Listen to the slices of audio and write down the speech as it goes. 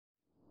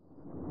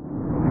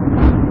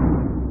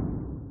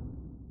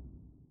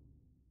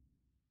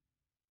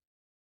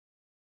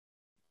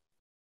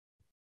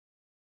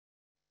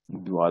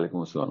وعلیکم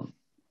السلام.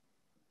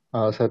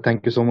 Sir,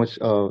 thank you so much.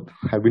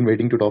 I've been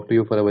waiting to talk to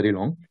you for a very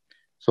long.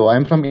 So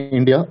I'm from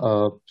India.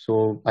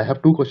 So I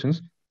have two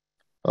questions.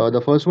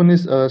 The first one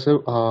is, sir,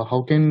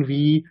 how can we,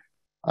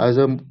 as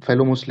a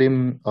fellow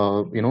Muslim,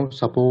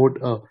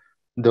 support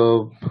the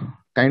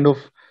kind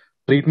of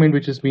treatment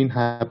which has been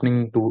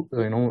happening to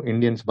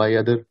Indians by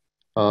other,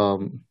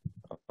 um,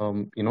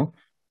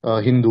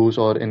 Hindus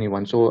or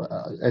anyone. So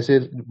ऐसे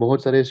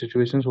बहुत सारे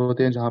situations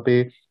होते हैं जहाँ पे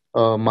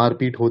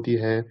मारपीट होती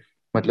है,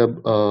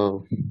 मतलब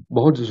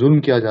बहुत जुल्म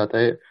किया जाता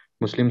है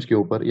मुस्लिम्स के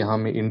ऊपर यहाँ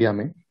में इंडिया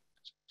में.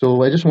 So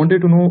I just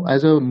wanted to know,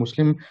 as a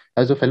Muslim,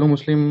 as a fellow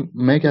Muslim,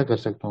 मैं क्या कर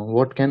सकता हूँ?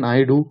 What can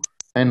I do,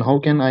 and how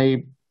can I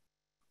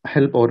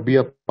help or be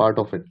a part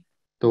of it?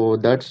 So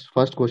that's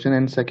first question.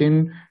 And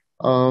second,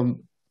 um,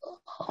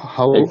 ایک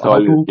how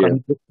سوال to کیا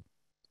control.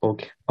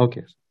 Okay,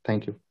 okay.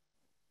 Thank you.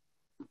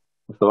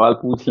 سوال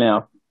پوچھ لیں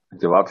آپ,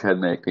 جواب شاید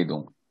میں ایک ہی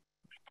دوں.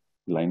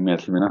 لائن میں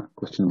اصل میں نا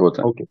کوشچن بہت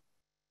ہے. Okay,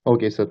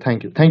 okay, sir.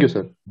 Thank you,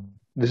 sir.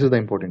 This is the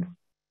important.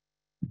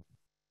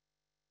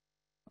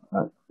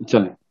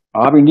 چلیں,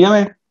 آپ انڈیا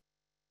میں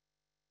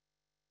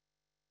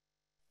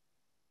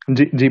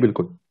جی جی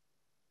بالکل.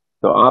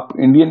 تو آپ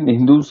انڈین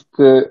ہندوز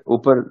کے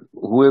اوپر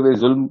ہوئے ہوئے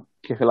ظلم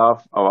کے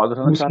خلاف آواز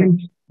اٹھانا چاہ رہے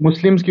ہیں.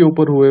 مسلمس کے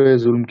اوپر ہوئے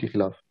ظلم کے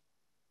خلاف.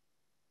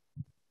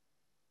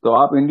 تو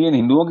آپ انڈین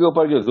ہندوؤں کے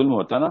اوپر جو ظلم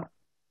ہوتا ہے نا,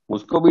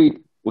 اس کو بھی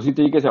اسی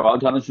طریقے سے آواز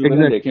اٹھانا شروع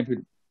کریں. دیکھیں پھر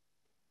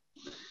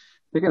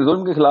دیکھیں,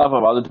 ظلم کے خلاف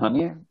آواز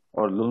اٹھانی ہے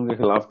اور ظلم کے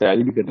خلاف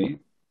تیاری بھی کرنی ہے,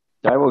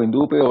 چاہے وہ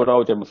ہندو پہ ہو رہا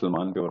ہو چاہے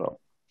مسلمان پہ ہو رہا ہو.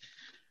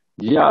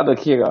 یہ یاد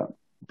رکھیے گا,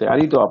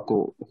 تیاری تو آپ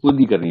کو خود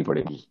ہی کرنی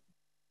پڑے گی,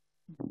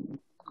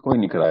 کوئی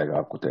نہیں کرائے گا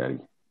آپ کو تیاری.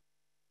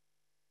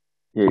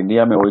 یہ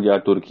انڈیا میں ہو یا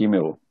ترکی میں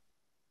ہو,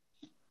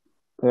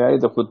 تیاری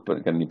تو خود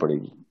پر کرنی پڑے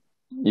گی.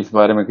 اس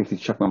بارے میں کسی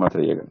شک میں مت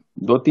رہیے گا.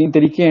 دو تین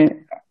طریقے ہیں.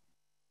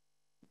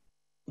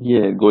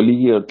 یہ گولی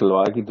کی اور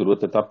تلوار کی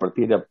ضرورت تب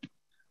پڑتی ہے جب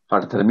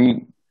ہر دھرمی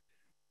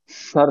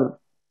سر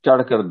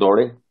چڑھ کر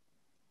دوڑے,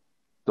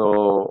 تو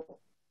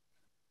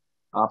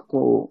آپ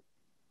کو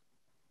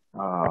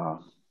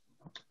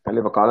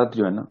پہلے وکالت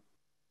جو ہے نا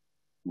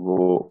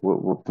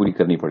وہ پوری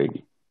کرنی پڑے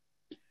گی.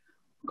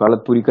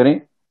 وکالت پوری کریں,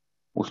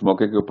 اس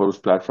موقع کے اوپر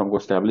اس پلیٹ فارم کو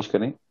اسٹیبلش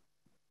کریں,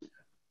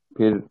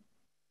 پھر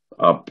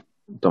آپ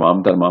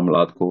تمام تر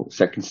معاملات کو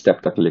سیکنڈ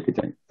سٹیپ تک لے کے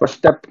جائیں. فرسٹ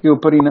سٹیپ کے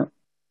اوپر ہی نا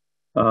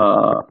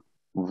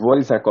وہ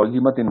والی سائیکالوجی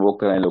مت انووک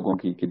کرائیں لوگوں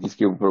کی کہ جس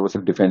کے اوپر وہ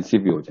صرف ڈیفینسو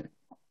بھی ہو جائیں.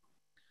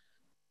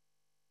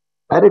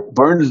 ایرک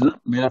برنز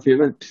میرا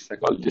فیوریٹ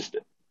سائیکالوجسٹ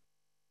ہے.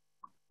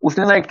 اس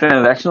نے نا ایک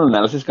ٹرانزیکشنل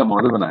انالیسس کا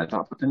ماڈل بنایا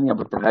تھا, پتہ نہیں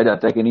اب پڑھایا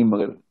جاتا ہے کہ نہیں,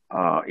 مگر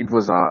it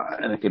was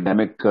an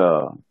academic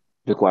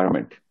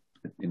requirement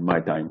in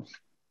my Times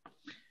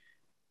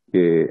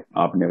کہ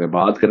آپ نے اگر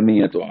بات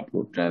کرنی ہے تو آپ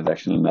کو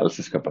ٹرانزیکشنل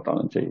انالیسس کا پتہ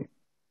ہونا چاہیے.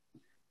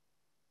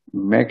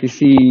 میں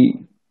کسی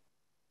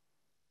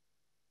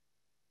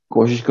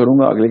کوشش کروں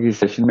گا اگلے کسی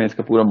سیشن میں اس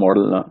کا پورا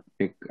ماڈل نا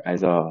ایک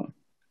as a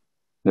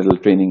little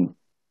training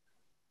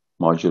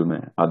module میں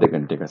آدھے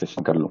گھنٹے کا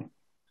سیشن کر لوں.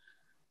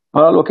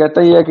 ہاں, وہ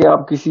کہتا ہی ہے کہ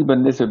آپ کسی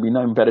بندے سے بنا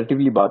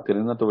امپیریٹیولی بات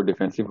کریں نا تو وہ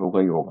ڈیفینسو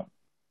ہوگا ہی ہوگا,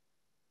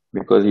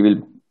 because he will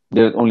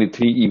there are only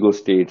three ego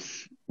states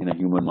in a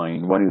human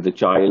mind. One is the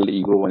child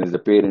ego, one is the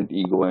parent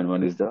ego, and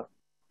one is the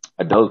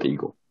adult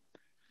ego.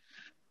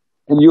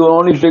 And you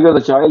only trigger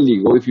the child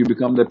ego if you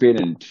become the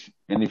parent.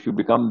 And if you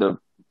become the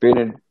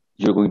parent,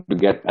 you're going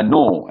to get a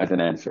no as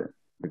an answer,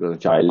 because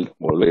the child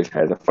always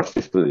has a first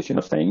disposition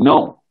of saying no.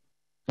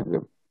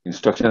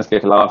 Instructions کے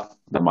خلاف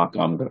دماغ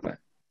کام کرتا ہے,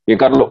 یہ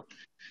کر لو,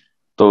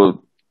 تو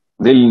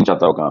دل نہیں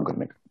چاہتا وہ کام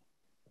کرنے کا.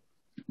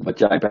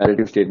 بچہ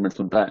امپیریٹو اسٹیٹمنٹ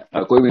سنتا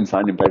ہے, کوئی بھی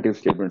انسان امپیریٹو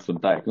اسٹیٹمنٹ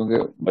سنتا ہے,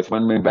 کیونکہ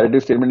بچپن میں امپیریٹو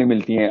اسٹیٹمنٹ نہیں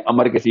ملتی ہیں,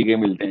 امر کے سیکھے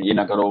ملتے ہیں, یہ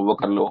نہ کرو وہ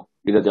کر لو,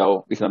 ادھر جاؤ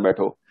اس طرح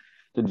بیٹھو.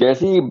 تو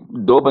جیسے ہی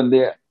دو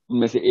بندے ان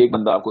میں سے ایک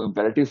بندہ آپ کو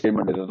امپیریٹو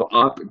اسٹیٹمنٹ دیتا ہے تو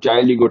آپ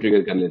چائلڈ ایگو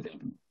ٹریگر کر لیتے ہیں,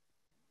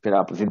 پھر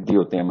آپ ضدی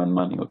ہوتے ہیں,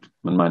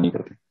 منمانی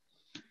کرتے ہیں.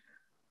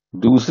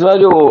 دوسرا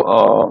جو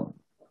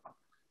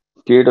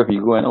اسٹیٹ آف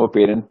ایگو ہے نا, وہ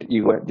پیرنٹ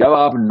ایگو ہے. جب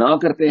آپ نہ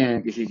کرتے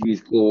ہیں کسی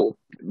چیز کو,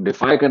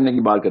 ڈیفائی کرنے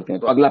کی بات کرتے ہیں,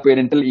 تو اگلا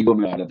پیرنٹل ایگو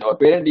میں آ جاتا ہے, اور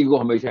پیرنٹ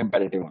ایگو ہمیشہ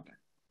امپیریٹو ہوتا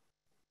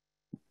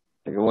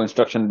ہے, وہ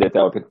انسٹرکشن دیتا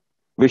ہے اور پھر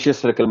ویشیس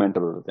سرکل میں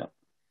انٹر ہو جاتے ہیں.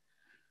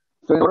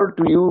 So in order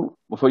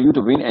for you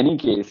to win any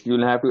case, you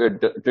will have to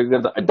trigger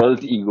the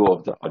adult ego of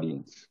the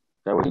audience.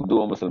 چاہے وہ ہندو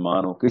ہو,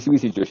 مسلمان ہو, کسی بھی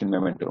سچویشن میں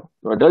انٹر ہو.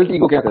 تو adult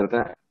ego کیا کرتا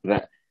ہے,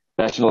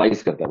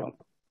 ریشنلائز کرتا ہے بات.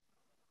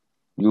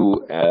 You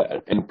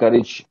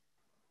encourage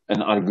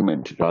an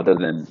argument rather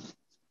than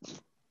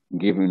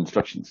give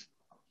instructions.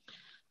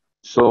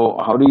 So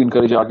how do you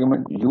encourage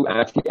argument? You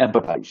actually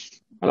empathize.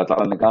 اللہ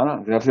تعالیٰ نے کہا نا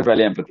سب سے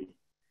پہلے ایمپتھی,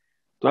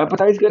 تو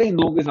ایمپتھائز کریں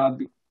ہندوؤں کے ساتھ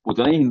بھی,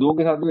 اتنا ہی ہندوؤں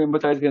کے ساتھ بھی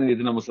ایمپتھائز کریں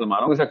جتنا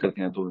مسلمانوں کے ساتھ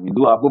کرتے ہیں. تو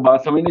ہندو آپ کو بات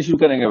سمجھنے شروع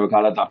کریں گے,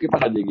 وکالت آپ کے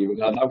پاس آ جائے گی,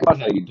 وکالت آپ کے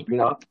پاس آئے گی, تو پھر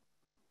آپ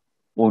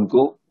ان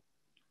کو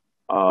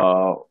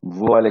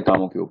وہ والے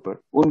کاموں کے اوپر,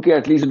 ان کے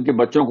ایٹ لیسٹ ان کے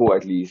بچوں کو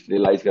ایٹ لیسٹ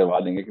ریئلائز کروا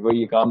دیں گے کہ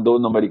بھائی یہ کام دو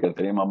نمبر ہی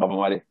کرتے رہے ماں باپ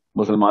ہمارے.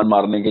 مسلمان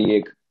مارنے کے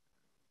لیے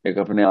ایک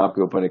اپنے آپ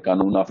کے اوپر ایک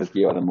قانون نافذ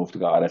کیا اور مفت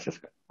کا RSS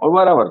کا, اور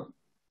برابر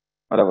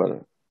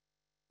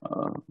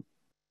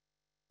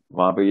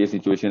وہاں پہ یہ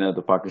سچویشن ہے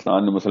تو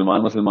پاکستان میں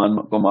مسلمان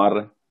کو مار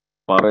رہے ہیں,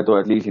 وہاں پہ تو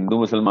ایٹ لیسٹ ہندو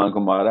مسلمان کو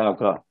مار رہا ہے, آپ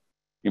کا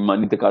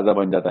ایمانی تقاضا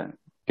بن جاتا ہے,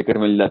 ٹکٹ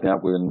مل جاتے ہیں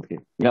آپ کو جنت کے.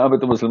 یہاں پہ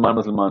تو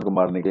مسلمان کو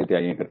مارنے کے لیے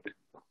تیاریاں کرتے ہیں.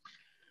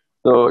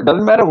 So it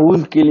doesn't matter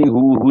who's killing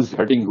who, who's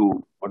hurting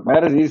who. What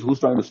matters is who's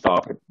trying to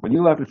stop it. When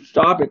you have to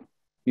stop it,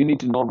 you need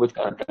to know which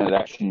kind of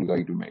transaction you're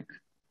going to make.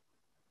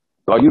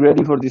 So are you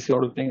ready for this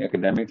sort of thing?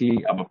 Academically,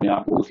 آپ اپنے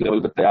آپ کو اس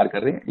level پر تیار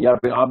کر رہے ہیں, یا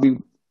پھر آپ بھی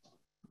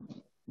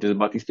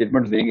جذباتی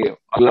اسٹیٹمنٹ دیں گے,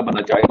 اگلا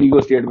بندہ چاہے وہ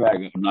اسٹیٹ میں آئے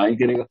گا نہ ہی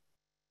کرے گا.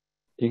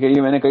 ٹھیک ہے,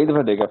 یہ میں نے کئی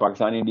دفعہ دیکھا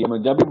پاکستان انڈیا میں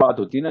جب بھی بات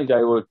ہوتی ہے نا,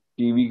 چاہے وہ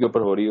ٹی وی کے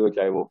اوپر ہو رہی ہو,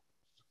 چاہے وہ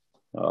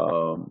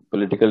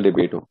پولیٹیکل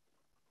ڈبیٹ ہو,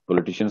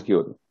 پولیٹیشینس کی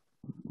ہو,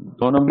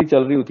 دونوں بھی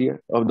چل رہی ہوتی ہے,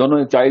 اور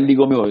دونوں چائلڈ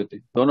ایگو میں ہوتے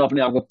ہیں, دونوں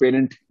اپنے آپ کو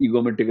پیرنٹ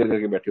ایگو میں ٹگر کر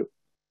کے بیٹھے ہو.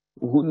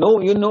 نو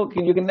you know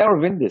you can never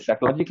one this,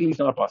 psychologically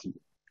it's not possible.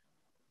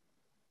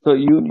 So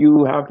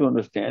you have to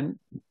understand,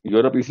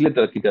 Europe اس لیے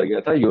ترقی کر گیا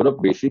تھا, یورپ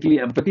بیسکلی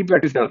ایمپتھی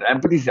پریکٹس کرتا ہے,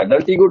 ایمپتھی سے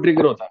ایڈلٹ ایگو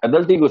ٹریگر ہوتا ہے,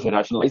 ایڈلٹ ایگو سے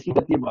ریشنلائز کی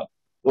جاتی ہے بات,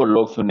 اور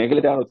لوگ سننے کے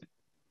لیے تیار ہوتے ہیں.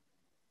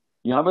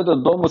 یہاں پہ تو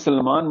دو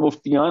مسلمان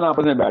مفتیان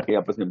آپس میں بیٹھ کے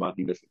آپس میں بات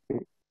نہیں کر سکتے,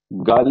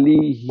 گالی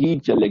ہی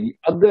چلے گی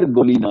اگر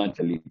گولی نہ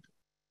چلی.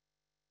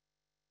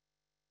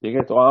 ٹھیک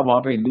ہے, تو آپ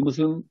وہاں پہ ہندو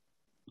مسلم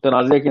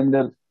تنازع کے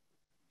اندر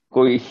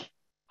کوئی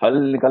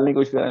حل نکالنے کی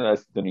کوشش کریں,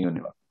 ایسا تو نہیں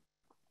ہونے والا.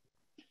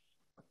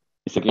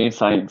 It's against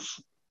science,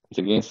 it's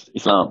against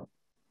اسلام,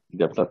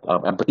 جب تک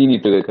آپ ایمپتھی نہیں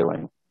ٹریگر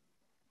کروائیں.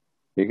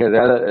 ٹھیک ہے,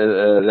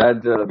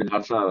 زید بن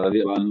حارثہ رضی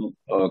اللہ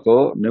عنہ کو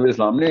نبی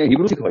اسلام نے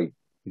ہیبرو سکھوائی,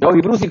 جاؤ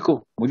ہیبرو سیکھو,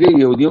 مجھے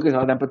یہودیوں کے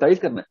ساتھ ایمپتھائز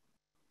کرنا ہے,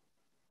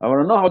 I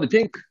want to know how to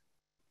think.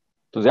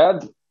 تو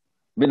زید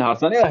بن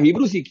حارثہ نے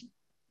ہیبرو سیکھی.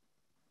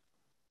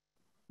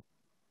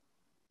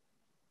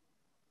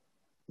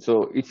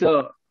 So it's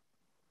a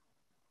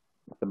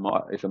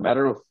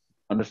matter of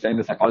understanding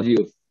the psychology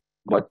of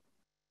what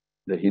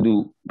the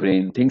Hindu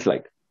brain thinks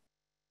like.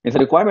 It's a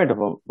requirement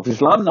of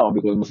Islam now,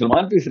 because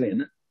مسلمان پیس رہے ہیں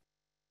نا,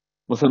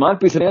 مسلمان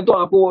پیس رہے ہیں, تو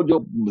آپ کو جو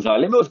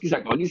ظالم ہے اس کی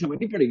سائیکالوجی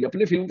سمجھنی پڑے گی.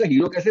 اپنی فلم کا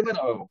ہیرو کیسے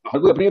بنا, ہر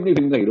کوئی اپنی اپنی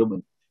فلم کا ہیرو بنا,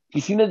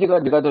 کسی نے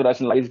جگہ تو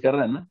ریشنلائز کر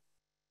رہا ہے نا.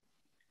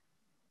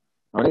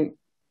 ارے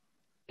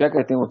کیا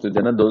کہتے ہیں وہ, تو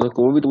جنت دوزخ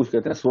کو بھی تو کچھ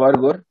کہتے ہیں,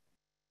 سورگ اور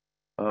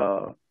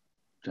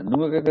جنوں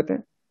کو کیا کہتے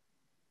ہیں,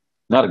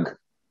 نرگ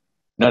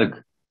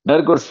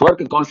اور سورگ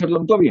کا کانسیپٹ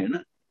ان کو بھی ہے نا.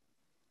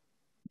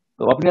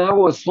 تو اپنے آپ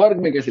کو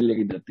سورگ میں کیسے لے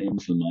کے جاتے ہیں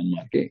مسلمان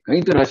مار کے,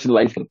 کہیں تو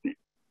ریشنلائز کرتے ہیں.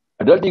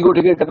 ایڈلٹ ایگو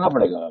ٹریگر کرنا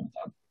پڑے گا.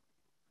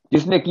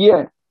 جس نے کیا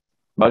ہے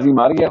بازی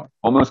مار گیا,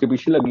 اور میں اس کے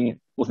پیچھے لگی ہیں,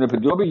 اس نے پھر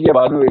جو بھی کیا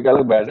بعد میں ایک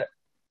الگ بحث ہے,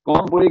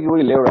 کون پوری کی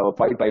پوری لے رہا ہو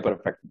فائٹ پائپر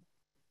افیکٹ.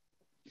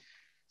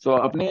 سو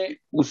اپنے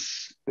اس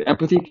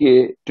ایمپتھی کے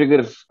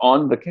ٹریگرز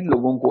آن رکھیں,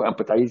 لوگوں کو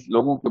ایمپتھائز,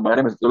 لوگوں کے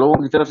بارے میں لوگوں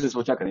کی طرف سے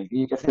سوچا کریں کہ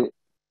یہ کیسے,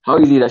 how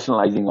is he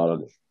ریشنلائزنگ all of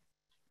this,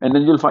 and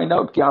then you will find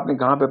out کہ آپ نے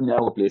کہاں پہ اپنے آپ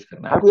کو پلیس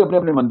کرنا ہے. ہر کوئی اپنے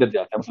اپنے مندر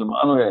جاتا ہے,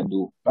 مسلمان ہو یا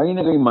ہندو, کہیں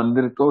نہ کہیں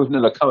مندر کو اس نے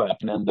رکھا ہوا ہے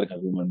اپنے اندر کا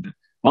کوئی مندر,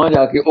 وہاں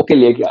جا کے اوکے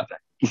لے کے آتا ہے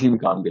کسی بھی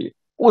کام کے لیے.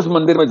 اس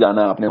مندر میں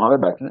جانا ہے آپ نے, وہاں پہ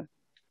بیٹھنا ہے,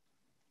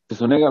 تو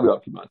سنے گا بھی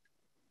آپ کی بات,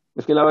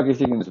 اس کے علاوہ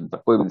کسی کی نہیں سنتا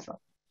کوئی بھی انسان.